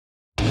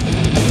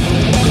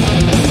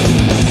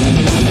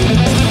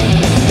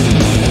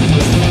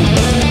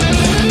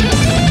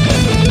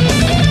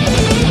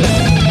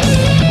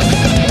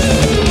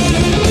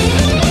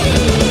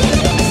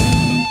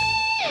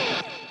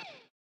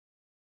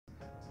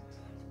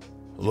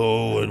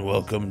Hello and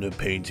welcome to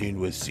Painting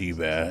with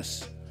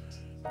Seabass.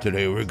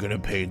 Today we're gonna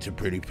paint a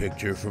pretty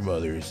picture for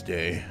Mother's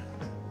Day.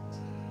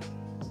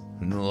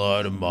 And a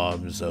lot of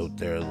moms out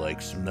there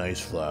like some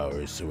nice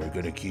flowers, so we're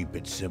gonna keep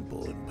it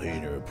simple and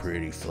paint her a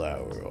pretty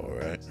flower,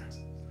 alright?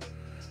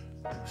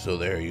 So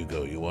there you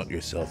go, you want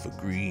yourself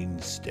a green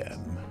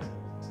stem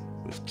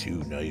with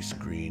two nice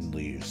green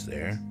leaves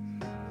there.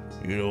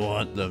 You don't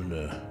want them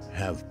to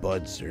have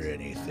buds or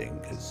anything,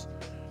 because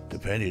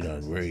depending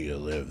on where you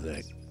live,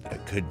 that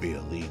could be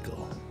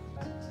illegal.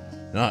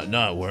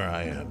 Not where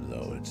I am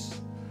though, it's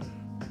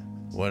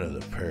one of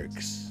the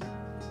perks.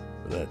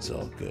 But that's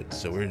all good.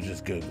 So we're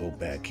just gonna go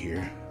back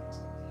here.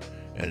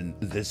 And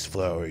this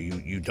flower,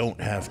 you don't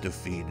have to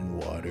feed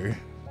and water.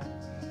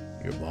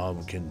 Your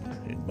mom can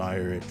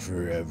admire it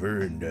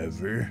forever and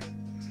ever,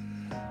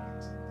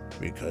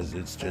 because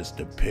it's just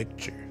a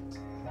picture.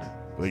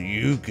 But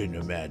you can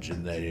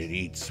imagine that it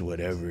eats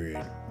whatever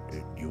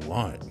you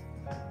want,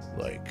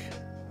 like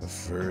a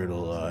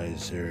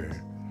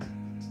fertilizer,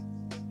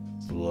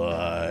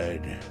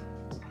 blood,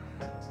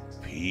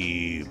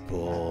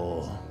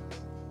 people.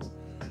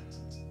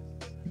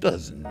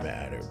 Doesn't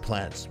matter.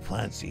 Plants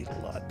eat a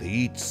lot. They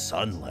eat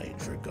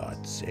sunlight, for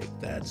God's sake.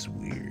 That's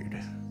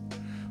weird.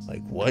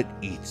 Like, what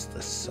eats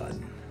the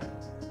sun?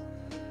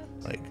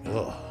 Like,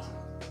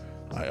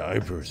 I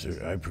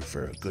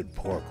prefer a good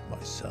pork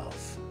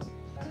myself.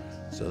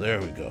 So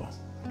there we go.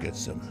 Get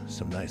some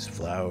nice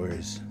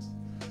flowers.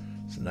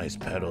 Some nice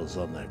petals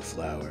on that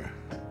flower.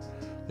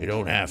 They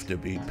don't have to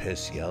be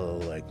piss yellow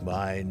like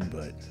mine,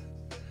 but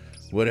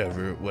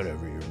whatever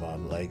your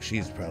mom likes.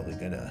 She's probably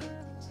gonna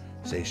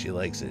say she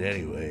likes it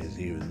anyways,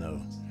 even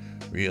though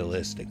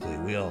realistically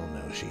we all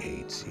know she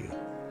hates you.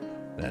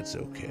 That's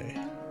okay.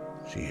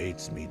 She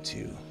hates me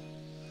too.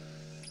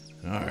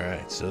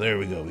 Alright, so there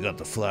we go. We got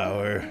the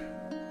flower.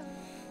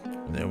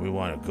 And then we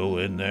want to go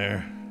in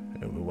there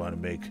and we want to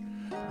make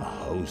a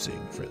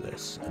housing for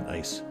this. A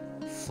nice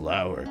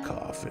flower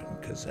coffin,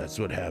 because that's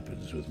what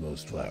happens with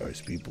most flowers.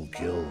 People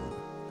kill them.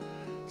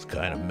 It's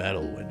kind of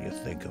metal when you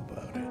think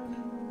about it.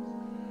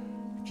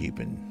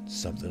 Keeping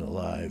something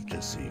alive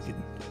just so you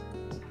can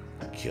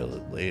kill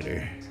it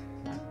later.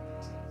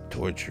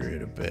 Torture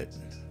it a bit.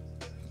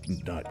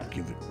 Not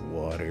give it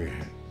water.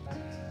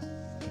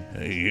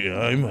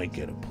 I might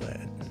get a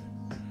plant.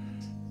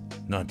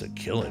 Not to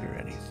kill it or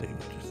anything,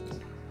 just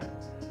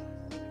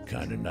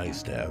kind of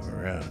nice to have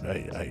around.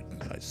 I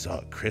saw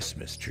a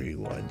Christmas tree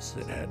once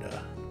that had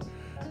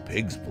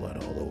pig's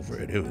blood all over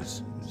it. It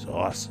was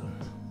awesome.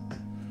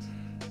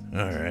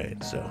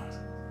 Alright, so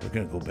we're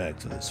gonna go back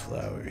to this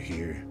flower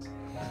here.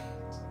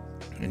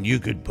 And you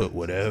could put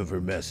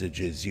whatever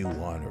messages you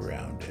want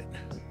around it.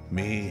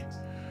 Me,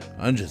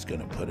 I'm just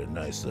gonna put a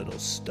nice little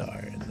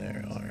star in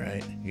there,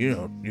 alright? You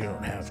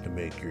don't have to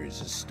make yours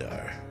a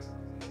star.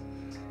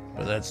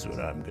 But that's what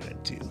I'm gonna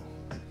do.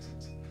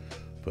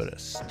 Put a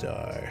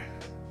star.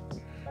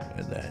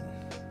 And then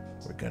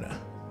we're gonna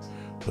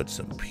put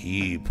some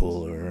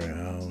people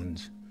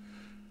around.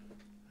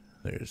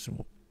 There's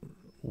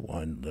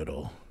one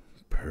little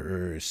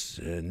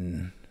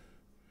person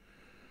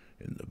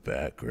in the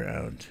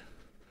background.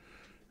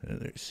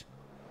 And there's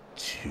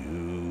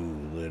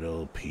two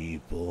little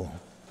people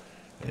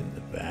in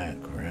the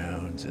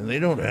background. And they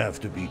don't have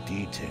to be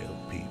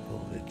detailed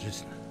people. They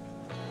just,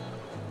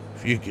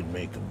 if you can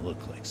make them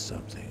look like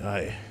something.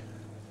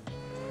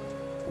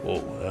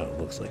 Whoa, that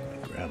looks like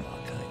my grandma,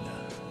 kinda.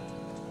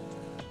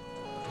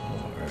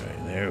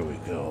 Alright, there we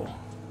go.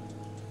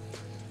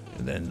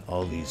 And then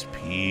all these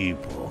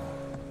people.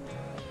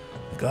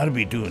 We gotta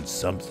be doing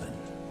something.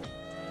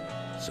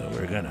 So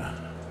we're gonna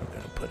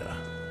put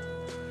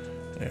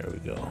there we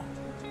go.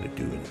 They're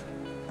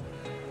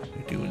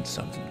doing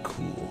something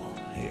cool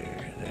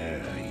here.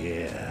 There,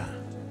 yeah.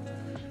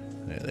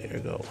 There you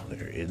go.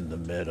 They're in the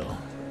middle.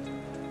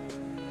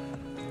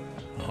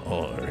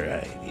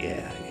 Alright,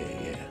 yeah.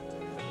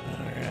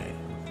 Alright,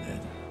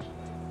 then.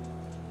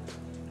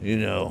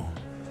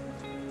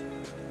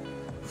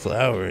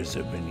 Flowers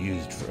have been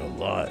used for a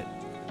lot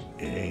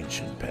in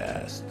ancient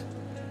past.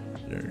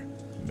 They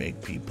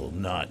make people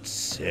not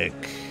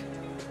sick,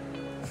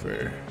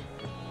 for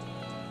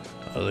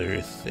other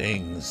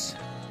things.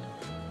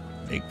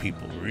 Make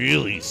people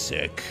really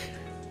sick.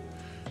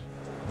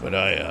 But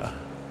I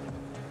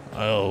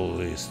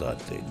always thought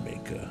they'd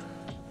make a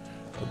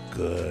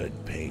good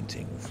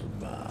painting for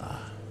Ma.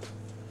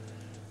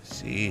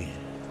 See?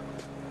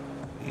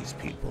 These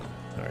people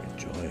are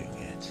enjoying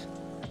it.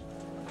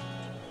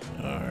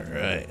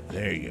 Alright,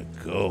 there you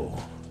go.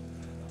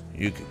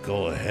 You could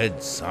go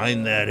ahead,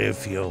 sign that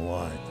if you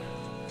want.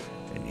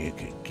 And you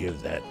could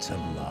give that to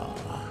Ma.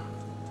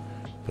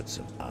 Put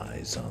some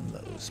eyes on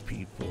those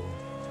people.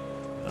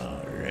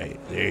 Alright,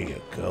 there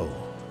you go.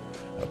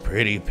 A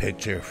pretty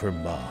picture for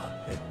Ma.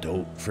 And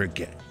don't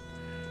forget,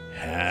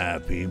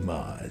 Happy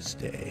Ma's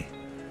Day.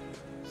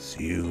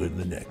 See you in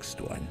the next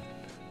one.